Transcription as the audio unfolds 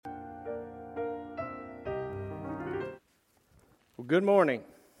Good morning.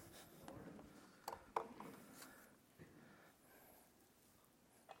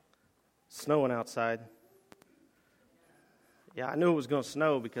 Snowing outside. Yeah, I knew it was going to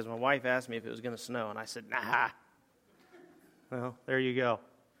snow because my wife asked me if it was going to snow, and I said, nah. Well, there you go.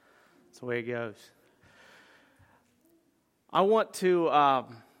 That's the way it goes. I want to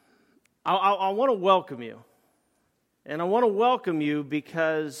welcome you. And I want to welcome you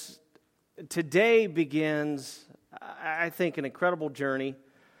because today begins, I think, an incredible journey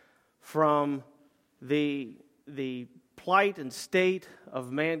from the plight and state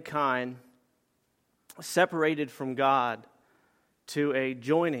of mankind separated from God to a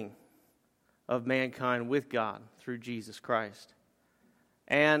joining of mankind with God through Jesus Christ.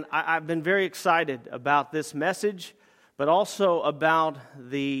 And I've been very excited about this message, but also about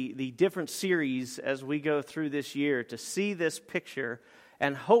the different series as we go through this year to see this picture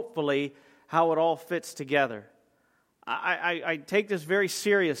and hopefully how it all fits together. I take this very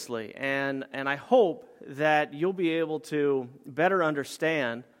seriously, and I hope that you'll be able to better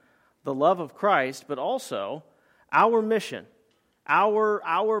understand the love of Christ, but also our mission,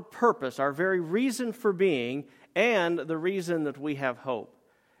 our purpose, our very reason for being, and the reason that we have hope.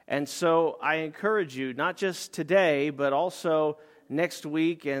 And so I encourage you, not just today, but also next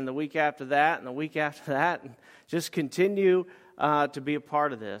week and the week after that and the week after that, and just continue to be a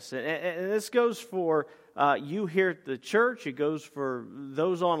part of this. And this goes for you here at the church. It goes for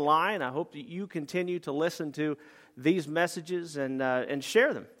those online. I hope that you continue to listen to these messages and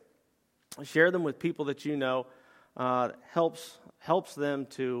share them. Share them with people that you know. Helps them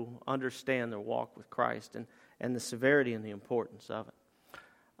to understand their walk with Christ and the severity and the importance of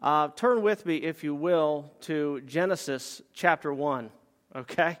it. Turn with me, if you will, to Genesis chapter 1.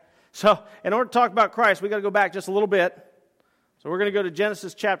 Okay? So, in order to talk about Christ, we've got to go back just a little bit. So we're going to go to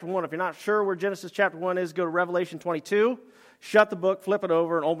Genesis chapter 1. If you're not sure where Genesis chapter 1 is, go to Revelation 22, shut the book, flip it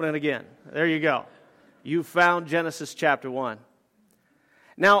over, and open it again. There you go. You found Genesis chapter 1.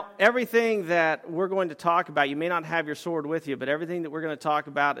 Now, everything that we're going to talk about, you may not have your sword with you, but everything that we're going to talk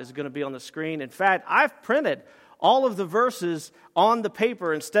about is going to be on the screen. In fact, I've printed all of the verses on the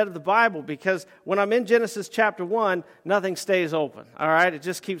paper instead of the Bible because when I'm in Genesis chapter 1, nothing stays open, all right? It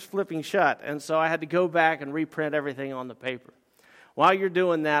just keeps flipping shut, and so I had to go back and reprint everything on the paper. While you're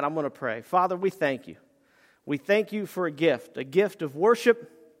doing that, I'm going to pray. Father, we thank you. We thank you for a gift of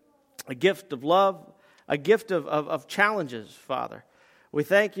worship, a gift of love, a gift of challenges, Father. We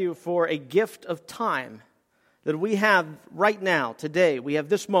thank you for a gift of time that we have right now, today. We have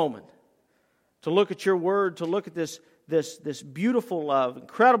this moment to look at your word, to look at this beautiful love,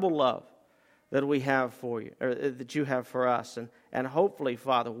 incredible love that we have for you, or that you have for us. And hopefully,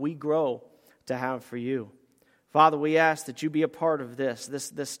 Father, we grow to have for you. Father, we ask that you be a part of this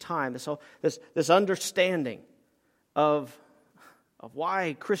time, this understanding of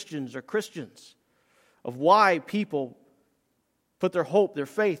why Christians are Christians, of why people put their hope, their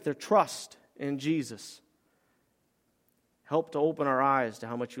faith, their trust in Jesus. Help to open our eyes to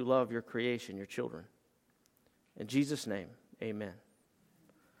how much you love your creation, your children. In Jesus' name, amen.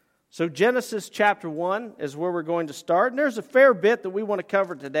 So Genesis chapter 1 is where we're going to start. And there's a fair bit that we want to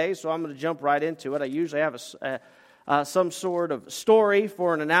cover today, so I'm going to jump right into it. I usually have some sort of story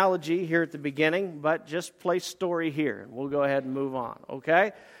for an analogy here at the beginning, but just place story here, and we'll go ahead and move on,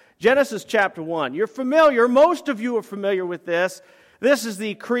 okay? Genesis chapter 1. You're familiar, most of you are familiar with this. This is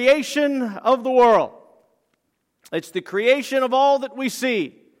the creation of the world. It's the creation of all that we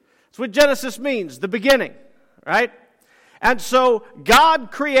see. That's what Genesis means, the beginning, right? And so God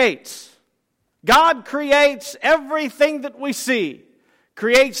creates. God creates everything that we see.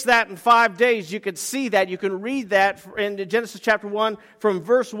 Creates that in 5 days. You can see that. You can read that in Genesis chapter 1 from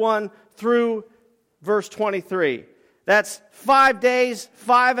verse 1 through verse 23. That's 5 days,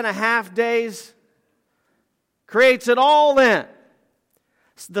 5.5 days. Creates it all in.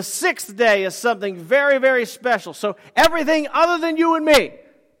 The sixth day is something very, very special. So everything other than you and me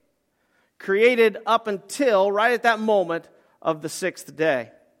created up until right at that moment of the sixth day.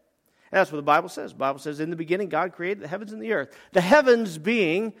 And that's what the Bible says. The Bible says, in the beginning, God created the heavens and the earth. The heavens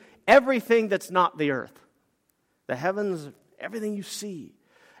being everything that's not the earth. The heavens, everything you see,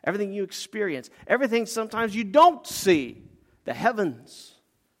 everything you experience, everything sometimes you don't see. The heavens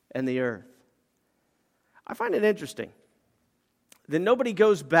and the earth. I find it interesting that nobody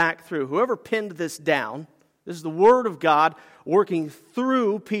goes back through. Whoever pinned this down, this is the Word of God working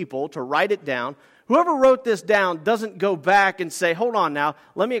through people to write it down. Whoever wrote this down doesn't go back and say, hold on now,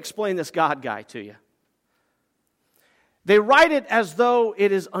 let me explain this God guy to you. They write it as though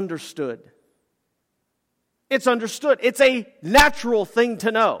it is understood. It's understood. It's a natural thing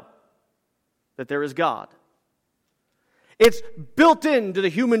to know that there is God. It's built into the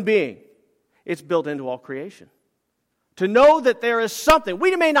human being. It's built into all creation. To know that there is something.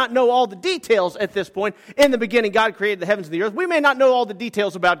 We may not know all the details at this point. In the beginning, God created the heavens and the earth. We may not know all the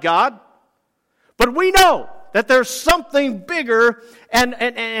details about God. But we know that there's something bigger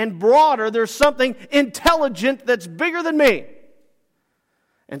and broader. There's something intelligent that's bigger than me.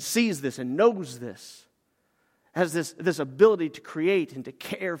 And sees this and knows this. Has this ability to create and to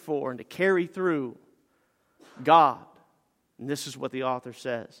care for and to carry through. God. And this is what the author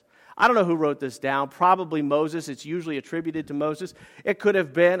says. I don't know who wrote this down. Probably Moses. It's usually attributed to Moses. It could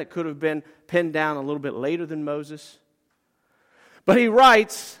have been pinned down a little bit later than Moses. But he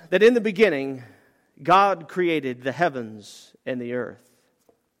writes that in the beginning, God created the heavens and the earth.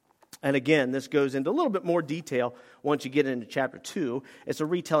 And again, this goes into a little bit more detail once you get into chapter 2. It's a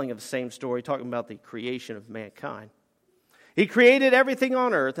retelling of the same story, talking about the creation of mankind. He created everything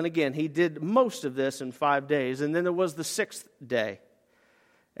on earth, and again, he did most of this in 5 days. And then there was the sixth day.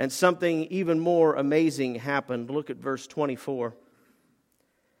 And something even more amazing happened. Look at verse 24.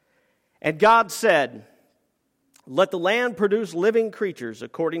 And God said, "Let the land produce living creatures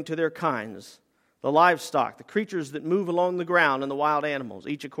according to their kinds, the livestock, the creatures that move along the ground, and the wild animals,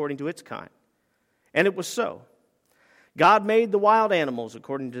 each according to its kind." And it was so. God made the wild animals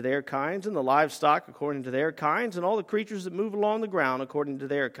according to their kinds, and the livestock according to their kinds, and all the creatures that move along the ground according to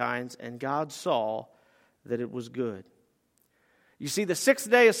their kinds. And God saw that it was good. You see, the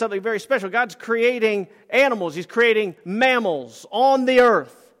sixth day is something very special. God's creating animals. He's creating mammals on the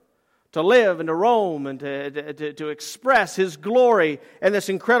earth to live and to roam and to express His glory and this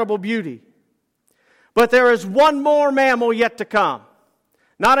incredible beauty. But there is one more mammal yet to come.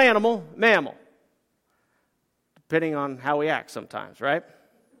 Not animal, mammal. Depending on how we act sometimes, right?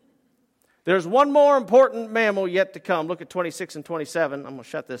 There's one more important mammal yet to come. Look at 26 and 27. I'm going to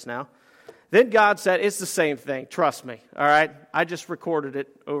shut this now. Then God said, it's the same thing, trust me, all right? I just recorded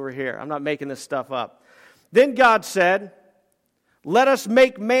it over here. I'm not making this stuff up. Then God said, "Let us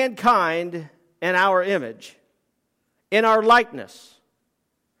make mankind in our image, in our likeness,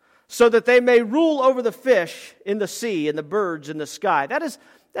 so that they may rule over the fish in the sea and the birds in the sky." That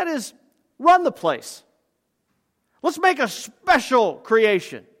is, run the place. Let's make a special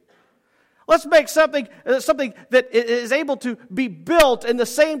creation. Let's make something that is able to be built in the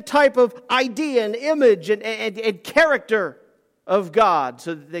same type of idea and image and character of God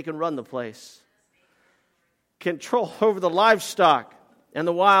so that they can run the place. Control over the livestock and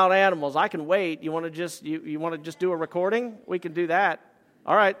the wild animals. I can wait. You want to just do a recording? We can do that.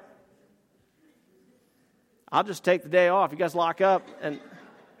 All right. I'll just take the day off. You guys lock up and...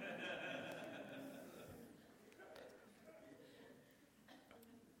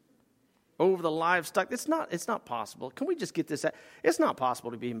 over the livestock. It's not possible. Can we just get this out? It's not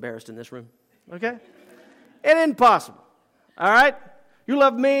possible to be embarrassed in this room. Okay? It ain't possible. All right? You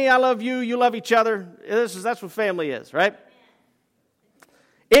love me, I love you, you love each other. That's what family is, right?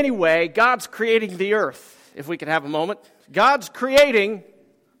 Anyway, God's creating the earth, if we could have a moment. God's creating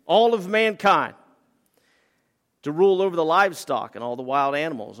all of mankind to rule over the livestock and all the wild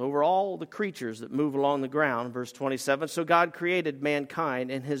animals, over all the creatures that move along the ground. Verse 27, so God created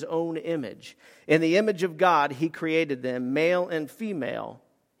mankind in His own image. In the image of God, He created them. Male and female,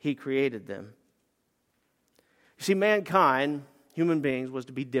 He created them. You see, mankind, human beings, was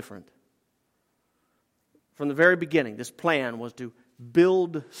to be different. From the very beginning, this plan was to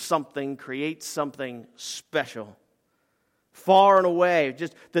build something, create something special. Far and away,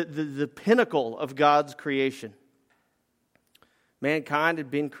 just the pinnacle of God's creation. Mankind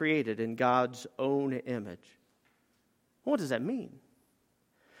had been created in God's own image. What does that mean?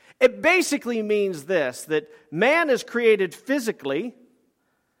 It basically means this, that man is created physically,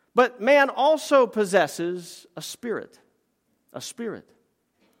 but man also possesses a spirit. A spirit.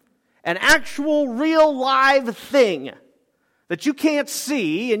 An actual, real, live thing that you can't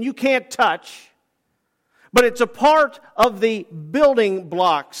see and you can't touch, but it's a part of the building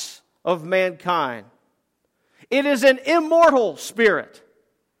blocks of mankind. It is an immortal spirit,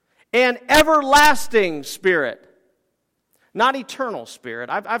 an everlasting spirit, not eternal spirit.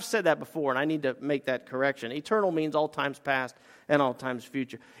 I've said that before, and I need to make that correction. Eternal means all times past and all times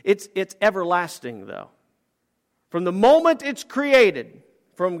future. It's everlasting, though. From the moment it's created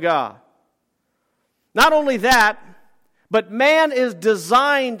from God. Not only that, but man is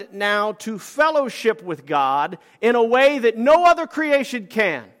designed now to fellowship with God in a way that no other creation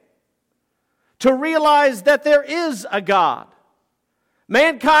can. To realize that there is a God.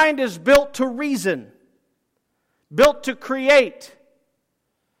 Mankind is built to reason, built to create,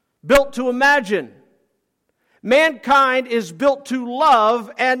 built to imagine. Mankind is built to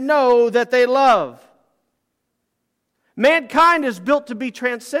love and know that they love. Mankind is built to be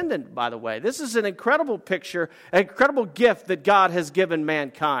transcendent, by the way. This is an incredible picture, an incredible gift that God has given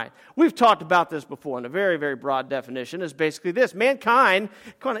mankind. We've talked about this before, and a very, very broad definition is basically this. Mankind,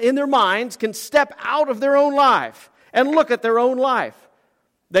 in their minds, can step out of their own life and look at their own life.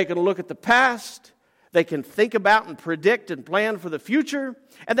 They can look at the past, they can think about and predict and plan for the future,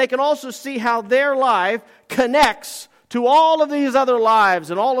 and they can also see how their life connects to all of these other lives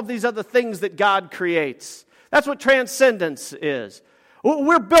and all of these other things that God creates. That's what transcendence is.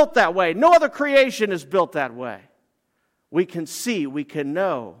 We're built that way. No other creation is built that way. We can see, we can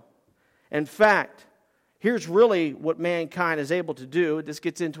know. In fact, here's really what mankind is able to do. This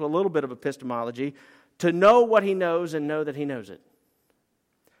gets into a little bit of epistemology. To know what he knows and know that he knows it.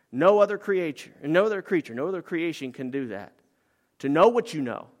 No other creature, no other creation can do that. To know what you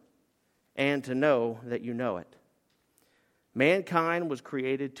know and to know that you know it. Mankind was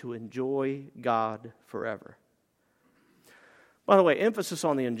created to enjoy God forever. By the way, emphasis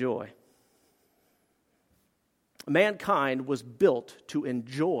on the enjoy. Mankind was built to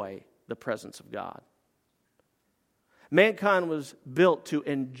enjoy the presence of God. Mankind was built to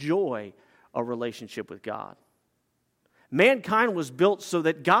enjoy a relationship with God. Mankind was built so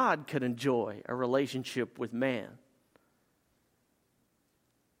that God could enjoy a relationship with man.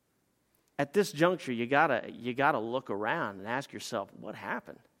 At this juncture, you gotta look around and ask yourself, what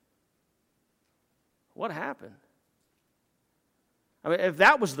happened? What happened? I mean, if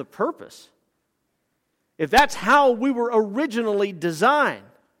that was the purpose, if that's how we were originally designed,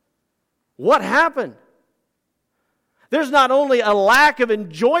 what happened? There's not only a lack of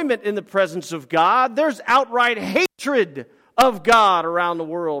enjoyment in the presence of God, there's outright hatred of God around the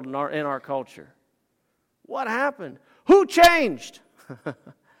world in our culture. What happened? Who changed?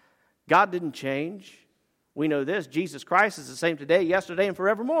 God didn't change. We know this. Jesus Christ is the same today, yesterday, and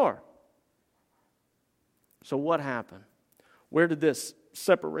forevermore. So what happened? Where did this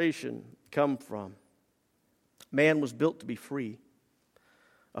separation come from? Man was built to be free.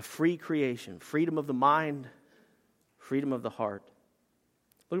 A free creation. Freedom of the mind. Freedom of the heart.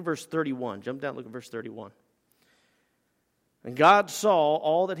 Look at verse 31. Jump down, look at verse 31. And God saw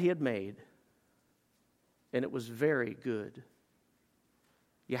all that he had made, and it was very good.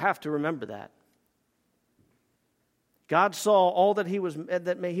 You have to remember that. God saw all that he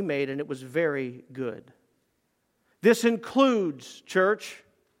made, and it was very good. This includes, church,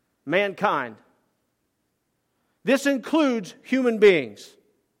 mankind. This includes human beings.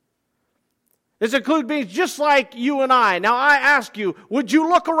 This includes beings just like you and I. Now I ask you, would you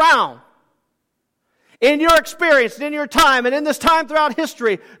look around? In your experience, in your time, and in this time throughout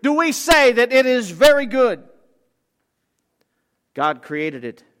history, do we say that it is very good? God created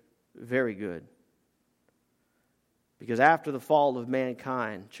it very good. Because after the fall of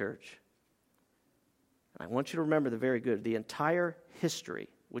mankind, church, I want you to remember the very good. The entire history,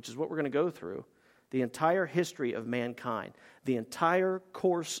 which is what we're going to go through, the entire history of mankind, the entire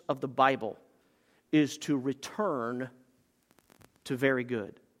course of the Bible is to return to very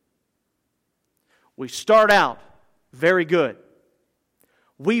good. We start out very good.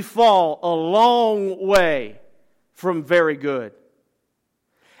 We fall a long way from very good.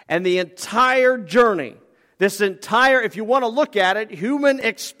 And the entire journey, this entire, if you want to look at it, human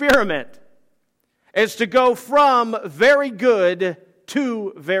experiment, is to go from very good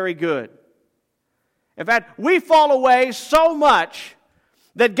to very good. In fact, we fall away so much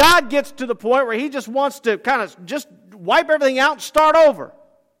that God gets to the point where he just wants to kind of just wipe everything out and start over.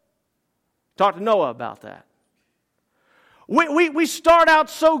 Talk to Noah about that. We start out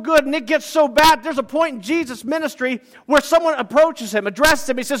so good and it gets so bad. There's a point in Jesus' ministry where someone approaches him, addresses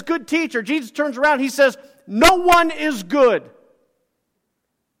him. He says, "Good teacher." Jesus turns around and he says, "No one is good.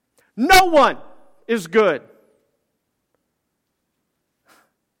 No one is good."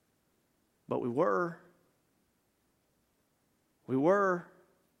 But we were. We were.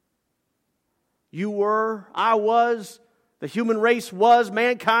 You were. I was. The human race was.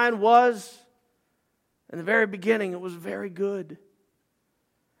 Mankind was. In the very beginning, it was very good.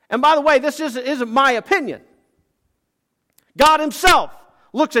 And by the way, this isn't my opinion. God himself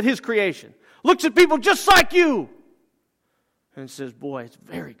looks at his creation, looks at people just like you, and says, "Boy, it's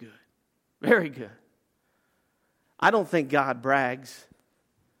very good. Very good." I don't think God brags.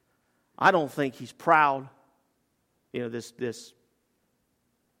 I don't think he's proud. You know, this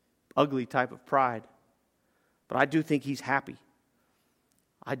ugly type of pride. But I do think he's happy.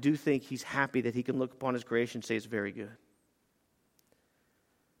 I do think he's happy that he can look upon his creation and say it's very good.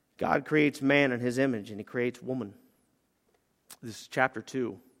 God creates man in his image, and he creates woman. This is chapter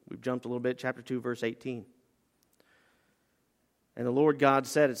 2. We've jumped a little bit. Chapter 2, verse 18. And the Lord God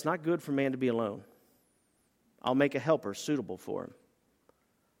said, "It's not good for man to be alone. I'll make a helper suitable for him.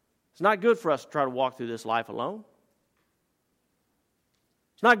 It's not good for us to try to walk through this life alone.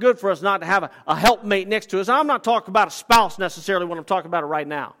 It's not good for us not to have a helpmate next to us. I'm not talking about a spouse necessarily when I'm talking about it right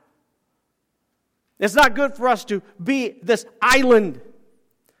now. It's not good for us to be this island.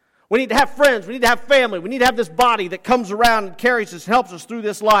 We need to have friends. We need to have family. We need to have this body that comes around and carries us, helps us through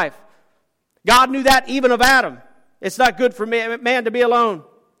this life. God knew that even of Adam. It's not good for man to be alone.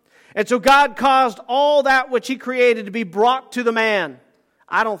 And so God caused all that which He created to be brought to the man.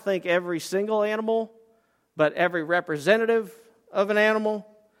 I don't think every single animal, but every representative of an animal,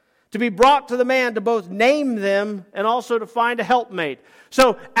 to be brought to the man to both name them and also to find a helpmate.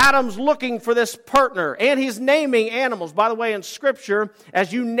 So Adam's looking for this partner, and he's naming animals. By the way, in Scripture,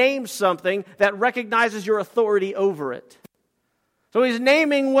 as you name something, that recognizes your authority over it. So he's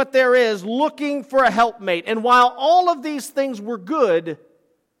naming what there is, looking for a helpmate. And while all of these things were good,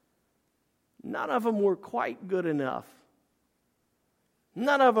 none of them were quite good enough.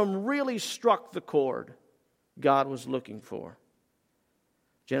 None of them really struck the chord God was looking for.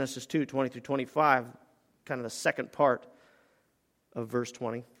 Genesis 2, 20 through 25, kind of the second part of verse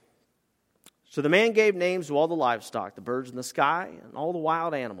 20. So the man gave names to all the livestock, the birds in the sky, and all the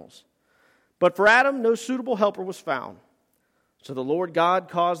wild animals. But for Adam, no suitable helper was found. So the Lord God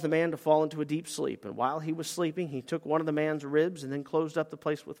caused the man to fall into a deep sleep. And while he was sleeping, He took one of the man's ribs and then closed up the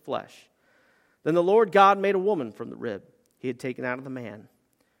place with flesh. Then the Lord God made a woman from the rib He had taken out of the man,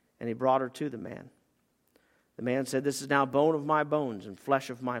 and He brought her to the man. The man said, "This is now bone of my bones and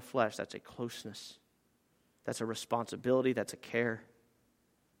flesh of my flesh." That's a closeness. That's a responsibility. That's a care.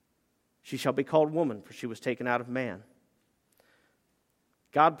 "She shall be called woman, for she was taken out of man."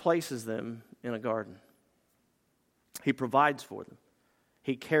 God places them in a garden. He provides for them.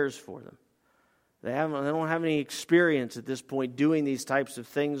 He cares for them. They don't have any experience at this point doing these types of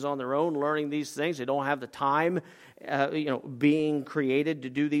things on their own, learning these things. They don't have the time, being created to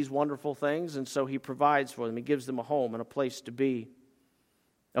do these wonderful things. And so He provides for them. He gives them a home and a place to be.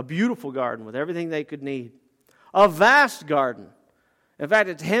 A beautiful garden with everything they could need. A vast garden. In fact,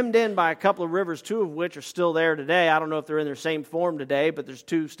 it's hemmed in by a couple of rivers, two of which are still there today. I don't know if they're in their same form today, but there's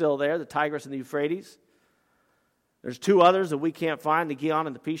two still there, the Tigris and the Euphrates. There's two others that we can't find, the Gihon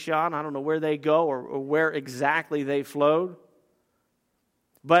and the Pishon. I don't know where they go or where exactly they flowed.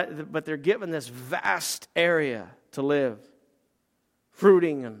 But they're given this vast area to live.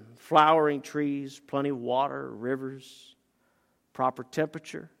 Fruiting and flowering trees, plenty of water, rivers, proper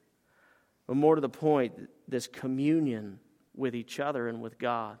temperature. But more to the point, this communion with each other and with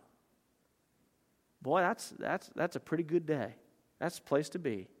God. Boy, that's a pretty good day. That's the place to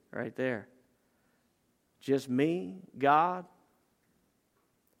be right there. Just me, God,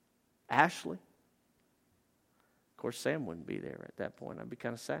 Ashley. Of course, Sam wouldn't be there at that point. I'd be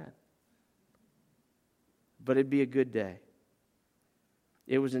kind of sad. But it'd be a good day.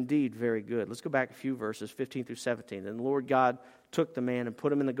 It was indeed very good. Let's go back a few verses, 15 through 17. And the Lord God took the man and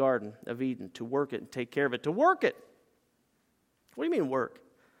put him in the garden of Eden to work it and take care of it. To work it. What do you mean work?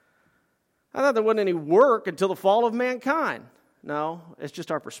 I thought there wasn't any work until the fall of mankind. No, it's just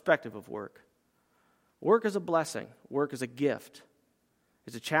our perspective of work. Work is a blessing. Work is a gift.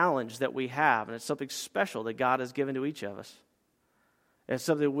 It's a challenge that we have, and it's something special that God has given to each of us. It's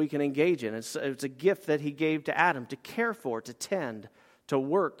something that we can engage in. It's a gift that He gave to Adam to care for, to tend, to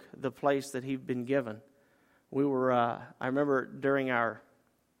work the place that he'd been given. We were, I remember during our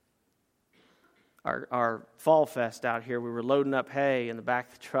fall fest out here, we were loading up hay in the back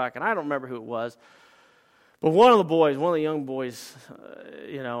of the truck, and I don't remember who it was. But one of the young boys,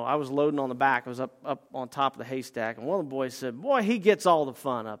 I was loading on the back. I was up on top of the haystack. And one of the boys said, "Boy, he gets all the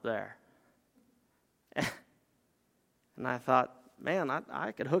fun up there." And I thought, man,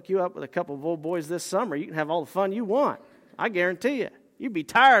 I could hook you up with a couple of old boys this summer. You can have all the fun you want. I guarantee you. You'd be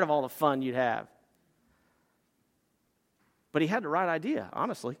tired of all the fun you'd have. But he had the right idea,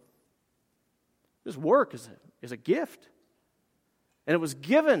 honestly. This work is a gift. And it was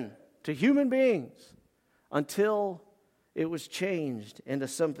given to human beings until it was changed into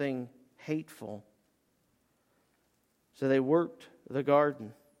something hateful. So they worked the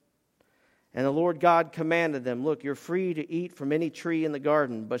garden. And the Lord God commanded them, "Look, you're free to eat from any tree in the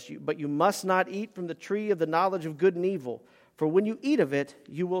garden, but you must not eat from the tree of the knowledge of good and evil. For when you eat of it,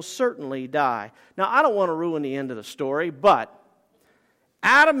 you will certainly die." Now, I don't want to ruin the end of the story, but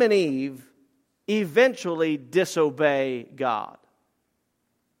Adam and Eve eventually disobey God.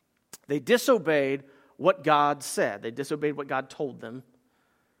 They disobeyed what God said. They disobeyed what God told them.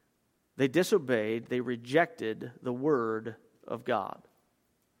 They rejected the Word of God.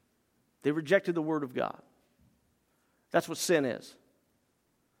 They rejected the Word of God. That's what sin is.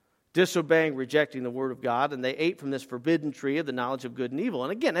 disobeying, rejecting the word of God, and they ate from this forbidden tree of the knowledge of good and evil.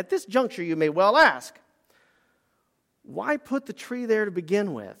 And again, at this juncture, you may well ask, why put the tree there to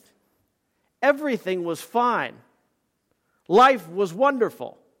begin with? Everything was fine. Life was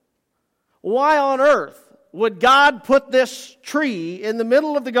wonderful. Why on earth would God put this tree in the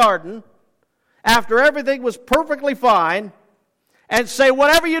middle of the garden after everything was perfectly fine and say,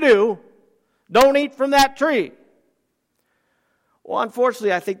 whatever you do, don't eat from that tree? Well,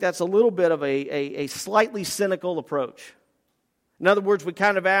 unfortunately, I think that's a little bit of a slightly cynical approach. In other words, we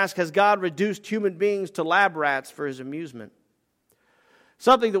kind of ask, has God reduced human beings to lab rats for his amusement?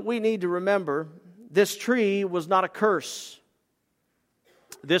 Something that we need to remember, this tree was not a curse.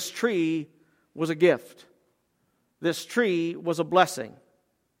 This tree was a gift. This tree was a blessing.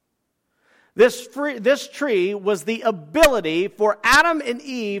 This tree was the ability for Adam and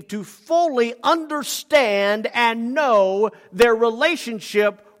Eve to fully understand and know their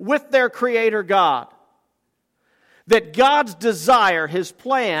relationship with their Creator God. That God's desire, His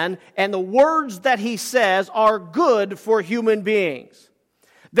plan, and the words that He says are good for human beings.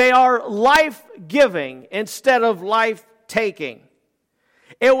 They are life-giving instead of life-taking.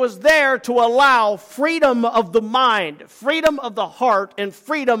 It was there to allow freedom of the mind, freedom of the heart, and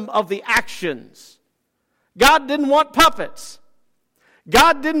freedom of the actions. God didn't want puppets.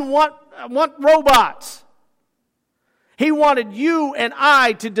 God didn't want robots. He wanted you and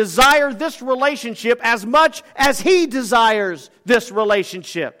I to desire this relationship as much as He desires this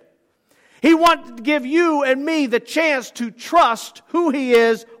relationship. He wanted to give you and me the chance to trust who He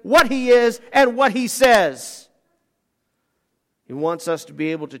is, and what He says. He wants us to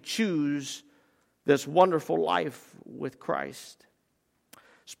be able to choose this wonderful life with Christ.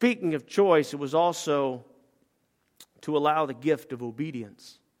 Speaking of choice, it was also to allow the gift of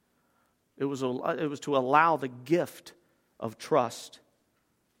obedience. It was to allow the gift of trust.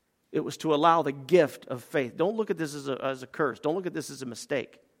 It was to allow the gift of faith. Don't look at this as a curse. Don't look at this as a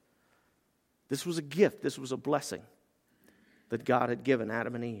mistake. This was a gift. This was a blessing that God had given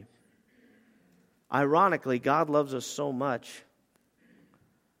Adam and Eve. Ironically, God loves us so much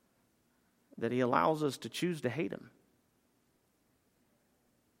that He allows us to choose to hate Him.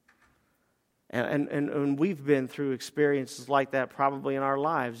 And we've been through experiences like that probably in our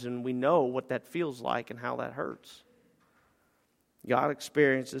lives, and we know what that feels like and how that hurts. God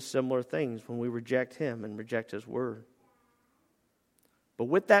experiences similar things when we reject Him and reject His Word. But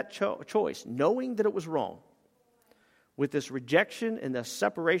with that choice, knowing that it was wrong, with this rejection and the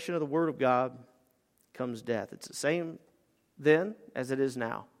separation of the Word of God, comes death. It's the same then as it is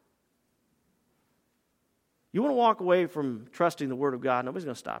now. You want to walk away from trusting the Word of God, nobody's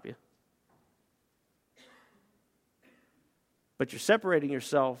going to stop you. But you're separating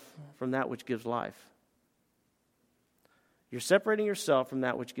yourself from that which gives life. You're separating yourself from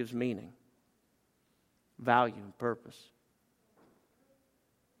that which gives meaning, value, and purpose.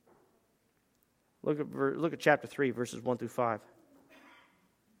 Look at chapter 3, verses 1 through 5.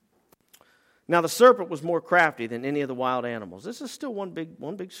 Now the serpent was more crafty than any of the wild animals. This is still one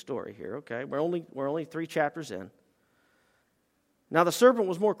big story here, okay? We're only 3 chapters in. Now the serpent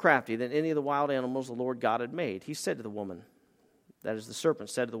was more crafty than any of the wild animals the Lord God had made. He said to the woman, that is, the serpent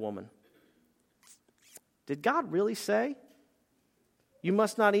said to the woman, did God really say, you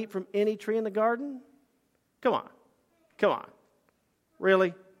must not eat from any tree in the garden? Come on.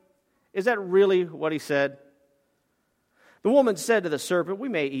 Really? Is that really what He said? The woman said to the serpent, we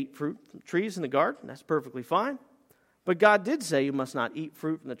may eat fruit from trees in the garden. That's perfectly fine. But God did say you must not eat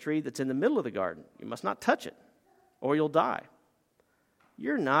fruit from the tree that's in the middle of the garden. You must not touch it, or you'll die.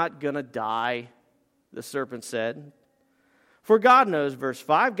 You're not going to die, the serpent said. For God knows, verse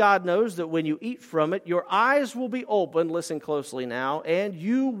 5, God knows that when you eat from it, your eyes will be opened, listen closely now, and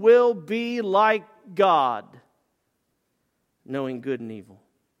you will be like God, knowing good and evil.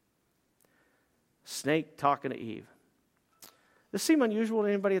 Snake talking to Eve. Does this seem unusual to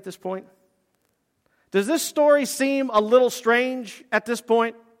anybody at this point? Does this story seem a little strange at this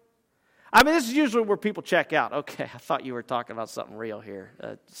point? I mean, this is usually where people check out. Okay, I thought you were talking about something real here.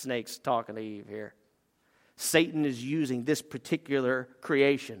 Snake's talking to Eve here. Satan is using this particular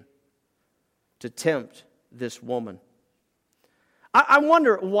creation to tempt this woman. I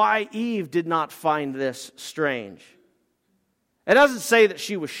wonder why Eve did not find this strange. It doesn't say that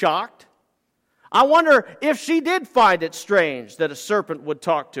she was shocked. I wonder if she did find it strange that a serpent would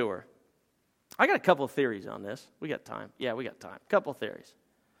talk to her. I got a couple of theories on this. We got time. Yeah, we got time. A couple of theories.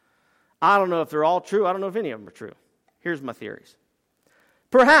 I don't know if they're all true. I don't know if any of them are true. Here's my theories.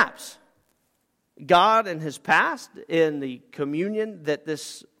 Perhaps God in His past, in the communion that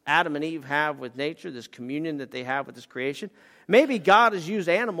this Adam and Eve have with nature, this communion that they have with this creation, Maybe God has used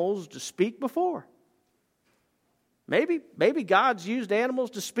animals to speak before. Maybe God's used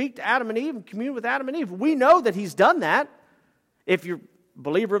animals to speak to Adam and Eve and commune with Adam and Eve. We know that He's done that. If you're a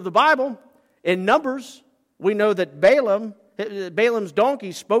believer of the Bible, in Numbers, we know that Balaam's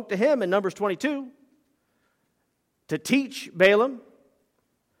donkey spoke to him in Numbers 22 to teach Balaam.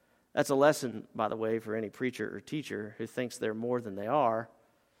 That's a lesson, by the way, for any preacher or teacher who thinks they're more than they are.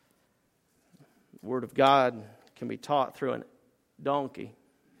 The Word of God can be taught through a donkey.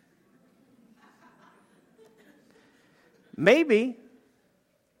 Maybe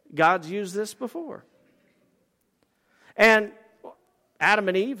God's used this before. And Adam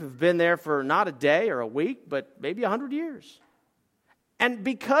and Eve have been there for not a day or a week, but maybe 100 years. And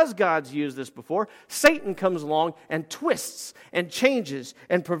because God's used this before, Satan comes along and twists and changes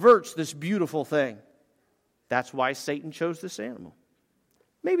and perverts this beautiful thing. That's why Satan chose this animal.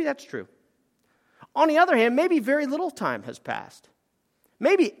 Maybe that's true. On the other hand, maybe very little time has passed.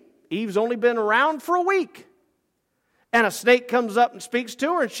 Maybe Eve's only been around for a week. And a snake comes up and speaks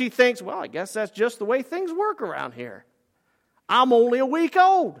to her, and she thinks, well, I guess that's just the way things work around here. I'm only a week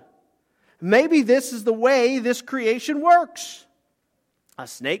old. Maybe this is the way this creation works. A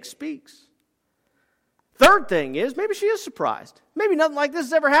snake speaks. Third thing is, maybe she is surprised. Maybe nothing like this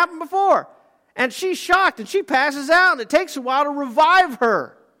has ever happened before. And she's shocked, and she passes out, and it takes a while to revive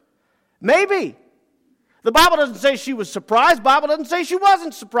her. Maybe. The Bible doesn't say she was surprised. The Bible doesn't say she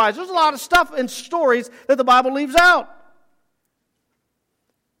wasn't surprised. There's a lot of stuff in stories that the Bible leaves out.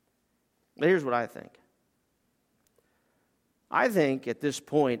 But here's what I think. I think at this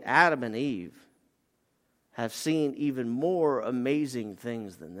point, Adam and Eve have seen even more amazing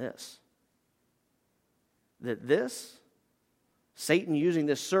things than this. That this, Satan using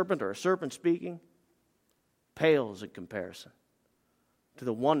this serpent or a serpent speaking, pales in comparison to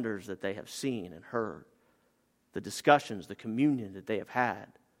the wonders that they have seen and heard, the discussions, the communion that they have had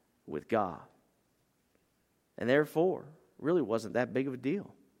with God. And therefore, really wasn't that big of a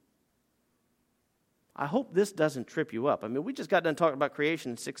deal. I hope this doesn't trip you up. I mean, we just got done talking about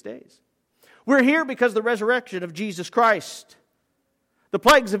creation in 6 days. We're here because of the resurrection of Jesus Christ. The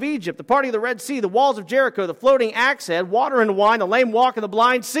plagues of Egypt, the parting of the Red Sea, the walls of Jericho, the floating axe head, water and wine, the lame walk, and the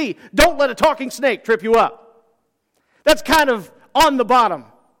blind see. Don't let a talking snake trip you up. That's kind of on the bottom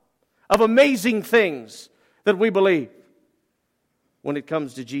of amazing things that we believe when it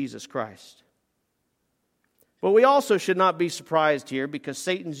comes to Jesus Christ. But we also should not be surprised here because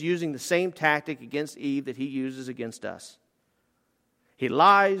Satan's using the same tactic against Eve that he uses against us. He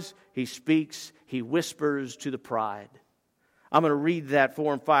lies, he speaks, he whispers to the pride. I'm going to read that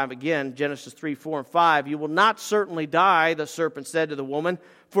 4 and 5 again. Genesis 3, 4 and 5. You will not certainly die, the serpent said to the woman,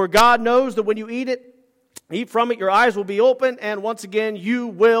 for God knows that when you eat from it, your eyes will be open, and once again, you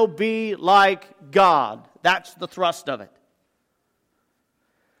will be like God. That's the thrust of it.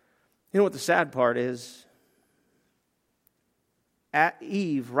 You know what the sad part is? At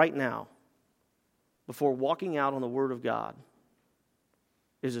Eve, right now, before walking out on the Word of God,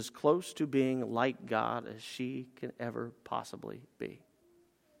 is as close to being like God as she can ever possibly be.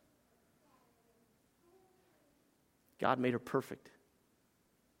 God made her perfect.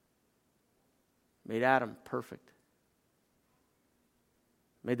 Made Adam perfect.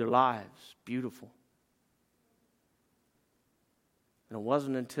 Made their lives beautiful. And it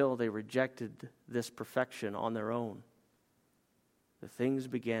wasn't until they rejected this perfection on their own that things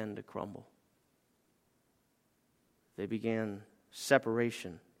began to crumble. They began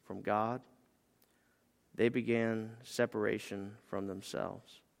separation from God. They began separation from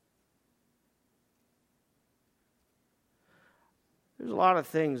themselves. There's a lot of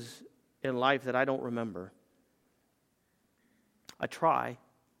things in life that I don't remember. I try,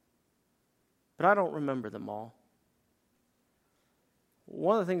 but I don't remember them all.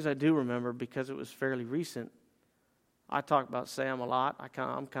 One of the things I do remember, because it was fairly recent, I talk about Sam a lot.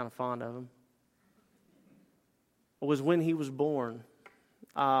 I'm kind of fond of him. It was when he was born.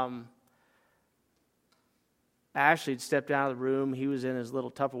 Ashley had stepped out of the room. He was in his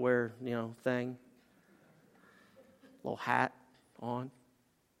little Tupperware, thing. Little hat on.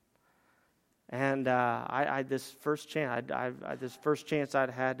 And I this first chance, this first chance I'd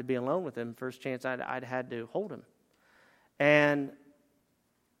had to be alone with him, first chance I'd had to hold him. And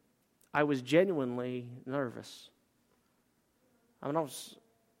I was genuinely nervous. I mean,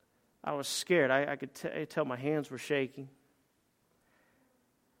 I was scared. I could tell my hands were shaking.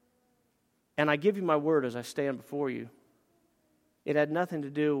 And I give you my word as I stand before you, it had nothing to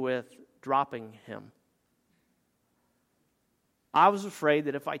do with dropping him. I was afraid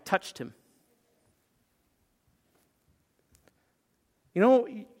that if I touched him,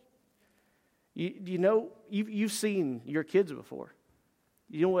 You know, you've seen your kids before.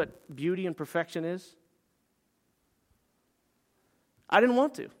 You know what beauty and perfection is? I didn't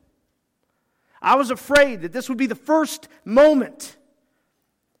want to. I was afraid that this would be the first moment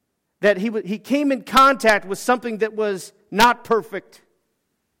that he came in contact with something that was not perfect.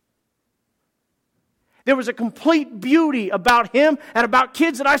 There was a complete beauty about him and about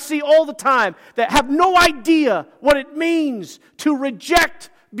kids that I see all the time that have no idea what it means to reject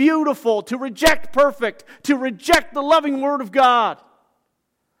beautiful, to reject perfect, to reject the loving Word of God.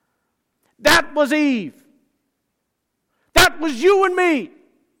 That was Eve. That was you and me.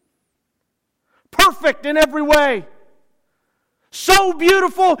 Perfect in every way. So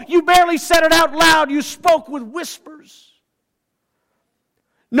beautiful, you barely said it out loud. You spoke with whispers.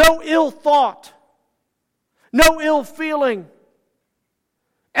 No ill thought. No ill feeling.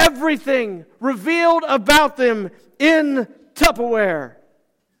 Everything revealed about them in Tupperware.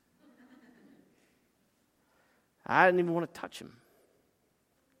 I didn't even want to touch him.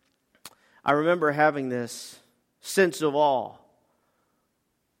 I remember having this sense of awe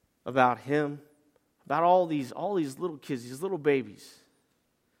about him, about all these little kids, these little babies.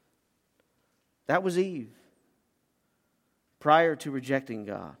 That was Eve, prior to rejecting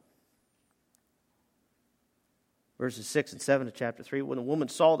God. Verses 6 and 7 of chapter 3, when the woman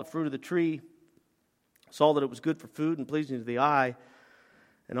saw the fruit of the tree, saw that it was good for food and pleasing to the eye,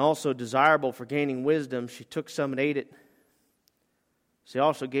 and also desirable for gaining wisdom, she took some and ate it. She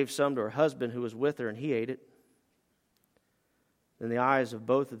also gave some to her husband who was with her, and he ate it. Then the eyes of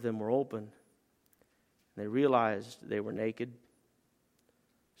both of them were opened, and they realized they were naked.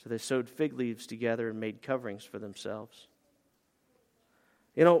 So they sewed fig leaves together and made coverings for themselves.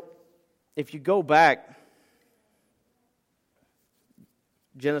 You know, if you go back,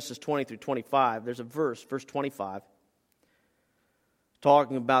 Genesis 20 through 25, there's a verse 25,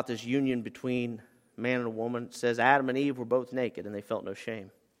 talking about this union between man and a woman. It says, Adam and Eve were both naked, and they felt no shame.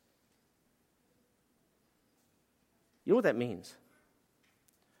 You know what that means?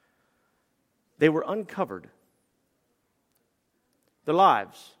 They were uncovered. Their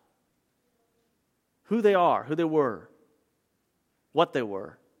lives, who they are, who they were, what they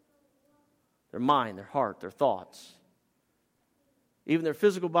were, their mind, their heart, their thoughts, even their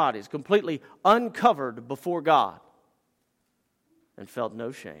physical bodies, completely uncovered before God, and felt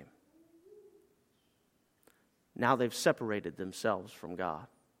no shame. Now they've separated themselves from God.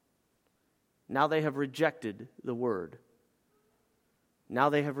 Now they have rejected the Word. Now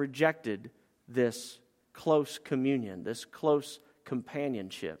they have rejected this close communion, this close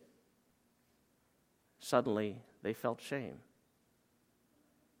companionship. Suddenly they felt shame.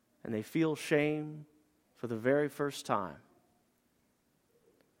 And they feel shame for the very first time.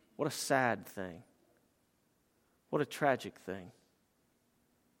 What a sad thing. What a tragic thing.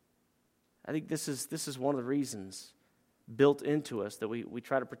 I think this is one of the reasons built into us that we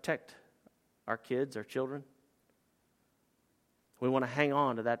try to protect our kids, our children. We want to hang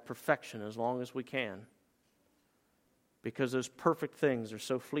on to that perfection as long as we can, because those perfect things are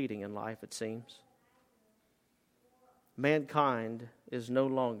so fleeting in life, it seems. Mankind is no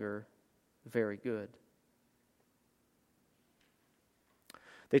longer very good.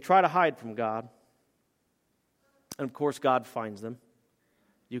 They try to hide from God, and of course God finds them.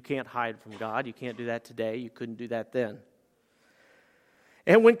 You can't hide from God. You can't do that today. You couldn't do that then.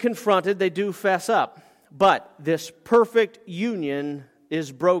 And when confronted, they do fess up. But this perfect union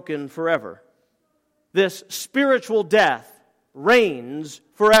is broken forever. This spiritual death reigns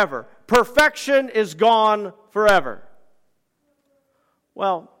forever. Perfection is gone forever.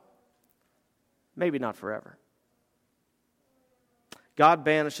 Well, maybe not forever. God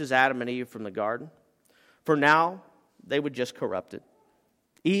banishes Adam and Eve from the garden. For now, they would just corrupt it.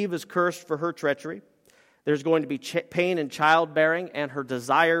 Eve is cursed for her treachery. There's going to be pain in childbearing, and her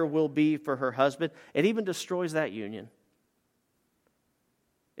desire will be for her husband. It even destroys that union.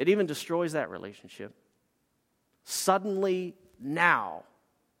 It even destroys that relationship. Suddenly, now,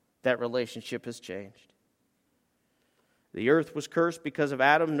 that relationship has changed. The earth was cursed because of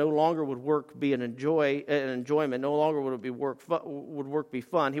Adam. No longer would work be an enjoyment. No longer would work be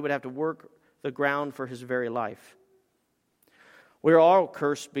fun. He would have to work the ground for his very life. We are all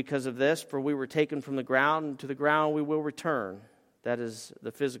cursed because of this, for we were taken from the ground, and to the ground we will return. That is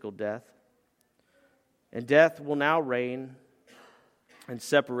the physical death. And death will now reign, and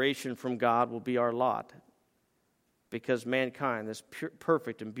separation from God will be our lot, because mankind, this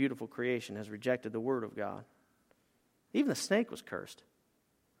perfect and beautiful creation, has rejected the Word of God. Even the snake was cursed.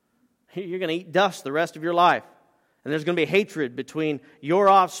 You're going to eat dust the rest of your life. And there's going to be hatred between your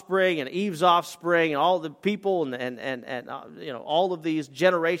offspring and Eve's offspring and all the people and all of these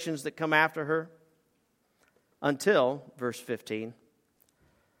generations that come after her. Until, verse 15,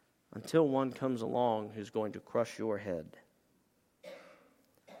 until one comes along who's going to crush your head.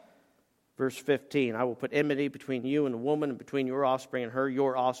 Verse 15, I will put enmity between you and the woman, and between your offspring and her,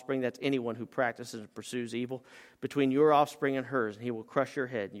 your offspring, that's anyone who practices and pursues evil, between your offspring and hers, and he will crush your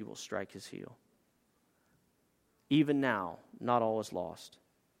head, and you will strike his heel. Even now, not all is lost.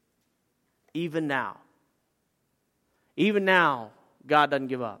 Even now, God doesn't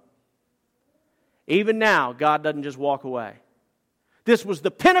give up. Even now, God doesn't just walk away. This was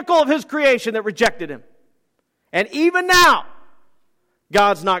the pinnacle of His creation that rejected Him. And even now,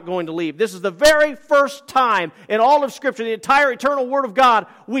 God's not going to leave. This is the very first time in all of Scripture, the entire eternal Word of God,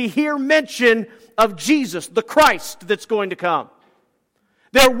 we hear mention of Jesus, the Christ that's going to come.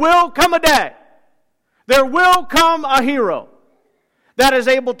 There will come a day, there will come a hero that is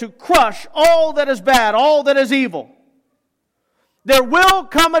able to crush all that is bad, all that is evil. There will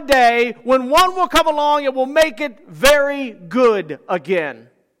come a day when one will come along and will make it very good again.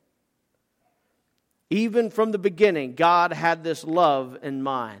 Even from the beginning, God had this love in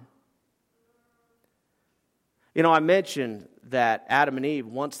mind. You know, I mentioned that Adam and Eve,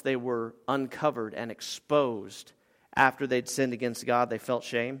 once they were uncovered and exposed after they'd sinned against God, they felt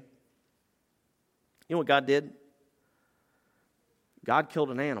shame. You know what God did? God killed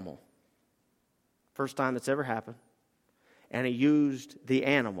an animal. First time that's ever happened. And He used the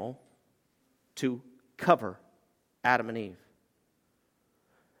animal to cover Adam and Eve.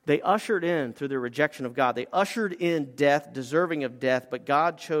 They ushered in, through their rejection of God, they ushered in death, deserving of death, but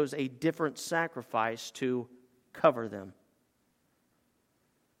God chose a different sacrifice to cover them.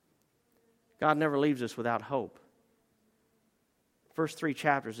 God never leaves us without hope. First 3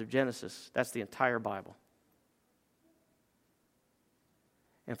 chapters of Genesis, that's the entire Bible.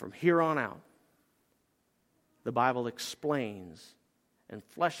 And from here on out, the Bible explains and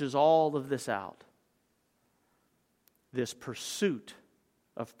fleshes all of this out. This pursuit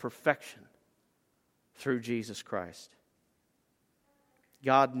of perfection through Jesus Christ.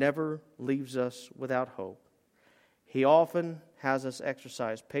 God never leaves us without hope. He often has us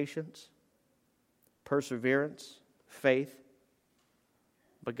exercise patience, perseverance, faith,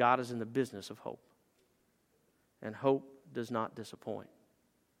 but God is in the business of hope. And hope does not disappoint.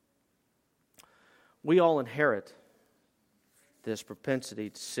 We all inherit this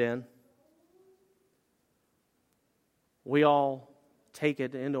propensity to sin. We all take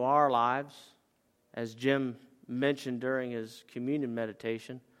it into our lives, as Jim mentioned during his communion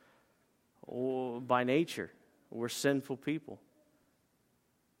meditation. By nature, we're sinful people.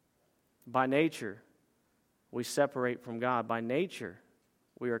 By nature, we separate from God. By nature,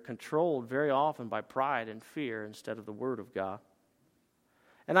 we are controlled very often by pride and fear instead of the Word of God.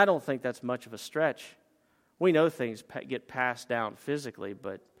 And I don't think that's much of a stretch. We know things get passed down physically,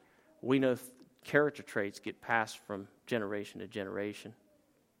 but we know character traits get passed from generation to generation,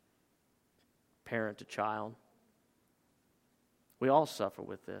 parent to child. We all suffer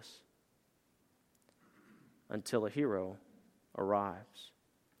with this until a hero arrives.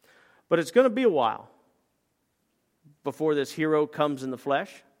 But it's going to be a while before this hero comes in the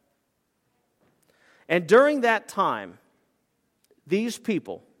flesh. And during that time, these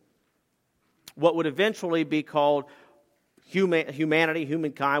people, what would eventually be called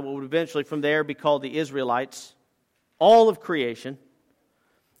humankind, what would eventually from there be called the Israelites, all of creation,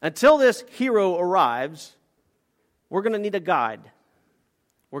 until this hero arrives, we're going to need a guide.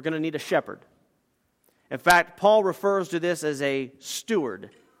 We're going to need a shepherd. In fact, Paul refers to this as a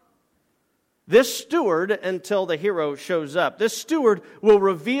steward. This steward, until the hero shows up, this steward will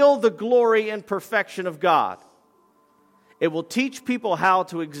reveal the glory and perfection of God. It will teach people how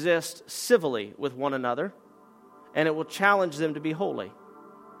to exist civilly with one another, and it will challenge them to be holy.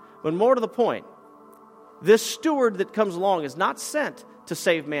 But more to the point, this steward that comes along is not sent to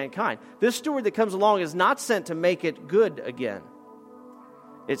save mankind. This steward that comes along is not sent to make it good again.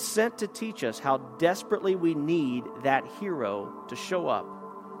 It's sent to teach us how desperately we need that hero to show up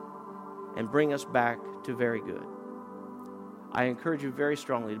and bring us back to very good. I encourage you very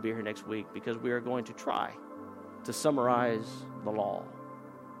strongly to be here next week, because we are going to try to summarize the law.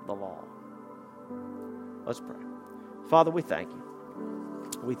 The law. Let's pray. Father, we thank you.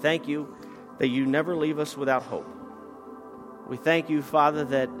 We thank you that you never leave us without hope. We thank you, Father,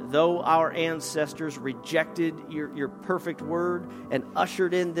 that though our ancestors rejected your perfect word and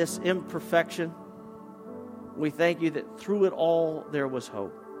ushered in this imperfection, we thank you that through it all there was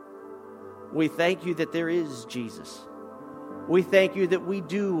hope. We thank you that there is Jesus. We thank you that we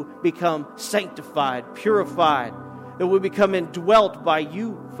do become sanctified, purified, that we become indwelt by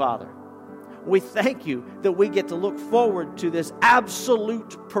you, Father. We thank you that we get to look forward to this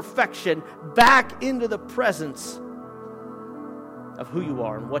absolute perfection back into the presence of who you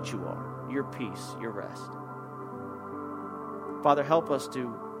are and what you are, your peace, your rest. Father, help us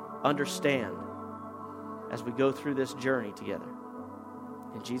to understand as we go through this journey together.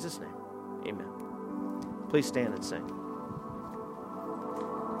 In Jesus' name, amen. Please stand and sing.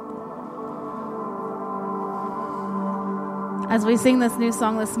 As we sing this new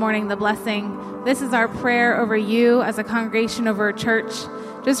song this morning, The Blessing, this is our prayer over you as a congregation, over a church.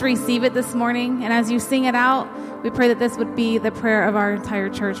 Just receive it this morning. And as you sing it out, we pray that this would be the prayer of our entire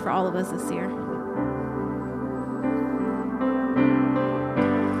church for all of us this year.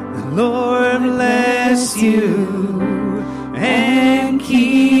 The Lord bless you and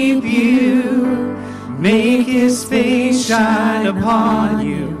keep you. Make his face shine upon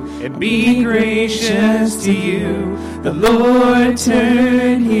you and be gracious to you. The Lord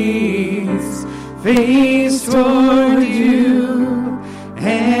turn his face toward you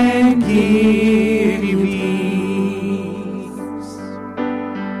and give you peace.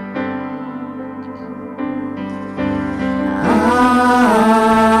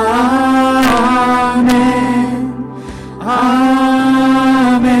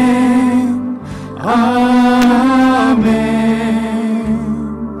 Amen.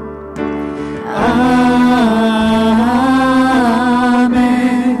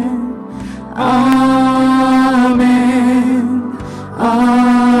 Amen.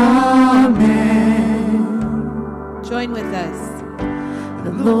 Join with us.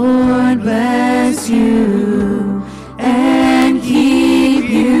 The Lord bless you and keep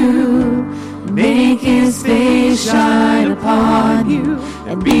you. Make his face shine upon you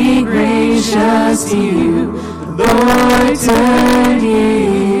and be gracious to you. The Lord turn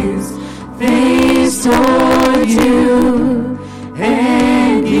his face toward you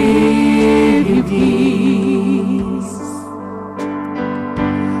and give you peace.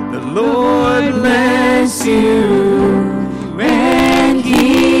 The Lord bless you and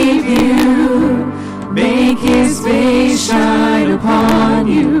keep you. Make his face shine upon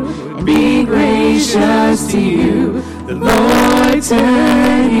you and be gracious to you. The Lord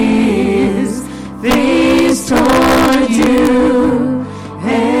turn his face toward you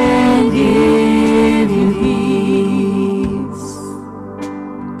and give you peace.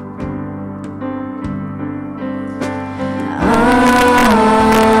 Amen.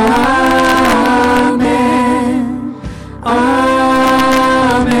 Amen. Amen. Amen.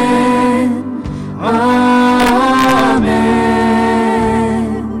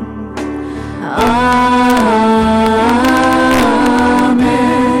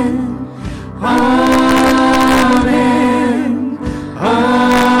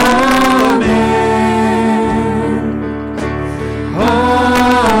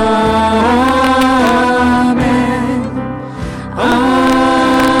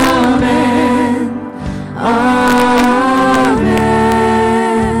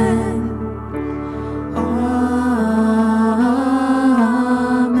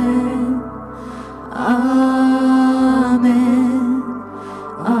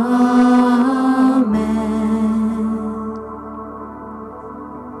 Amen.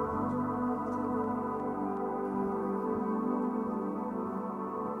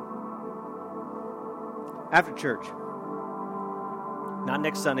 After church, not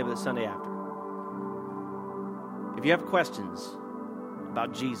next Sunday, but the Sunday after, if you have questions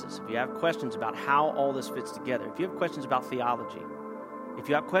about Jesus, if you have questions about how all this fits together, if you have questions about theology, if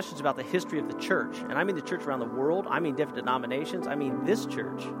you have questions about the history of the church, and I mean the church around the world, I mean different denominations, I mean this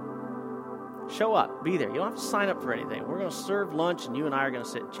church, show up, be there. You don't have to sign up for anything. We're going to serve lunch, and you and I are going to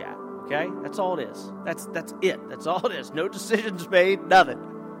sit and chat, okay? That's all it is. That's it. That's all it is. No decisions made, nothing.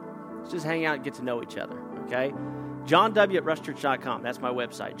 Let's just hang out and get to know each other, okay? John W. at rushchurch.com. That's my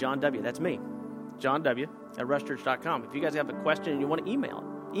website. John W. That's me. John W. at rushchurch.com. If you guys have a question and you want to email it,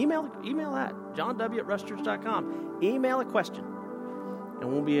 email that. John W. at rushchurch.com. Email a question,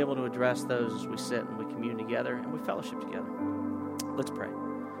 and we'll be able to address those as we sit and we commune together and we fellowship together. Let's pray.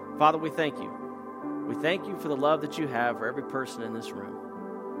 Father, we thank you. We thank you for the love that you have for every person in this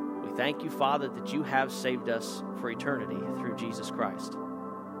room. We thank you, Father, that you have saved us for eternity through Jesus Christ.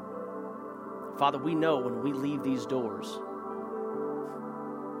 Father, we know when we leave these doors,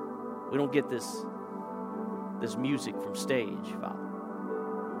 we don't get this music from stage, Father.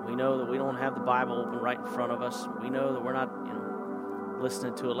 We know that we don't have the Bible open right in front of us. We know that we're not,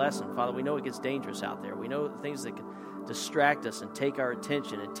 listening to a lesson. Father, we know it gets dangerous out there. We know the things that can distract us and take our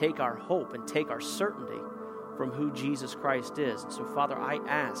attention and take our hope and take our certainty from who Jesus Christ is. And so, Father, I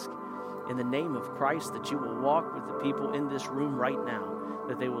ask in the name of Christ, that you will walk with the people in this room right now,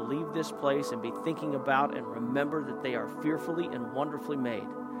 that they will leave this place and be thinking about and remember that they are fearfully and wonderfully made,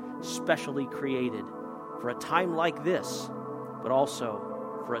 specially created for a time like this, but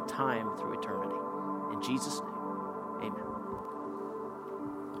also for a time through eternity. In Jesus' name.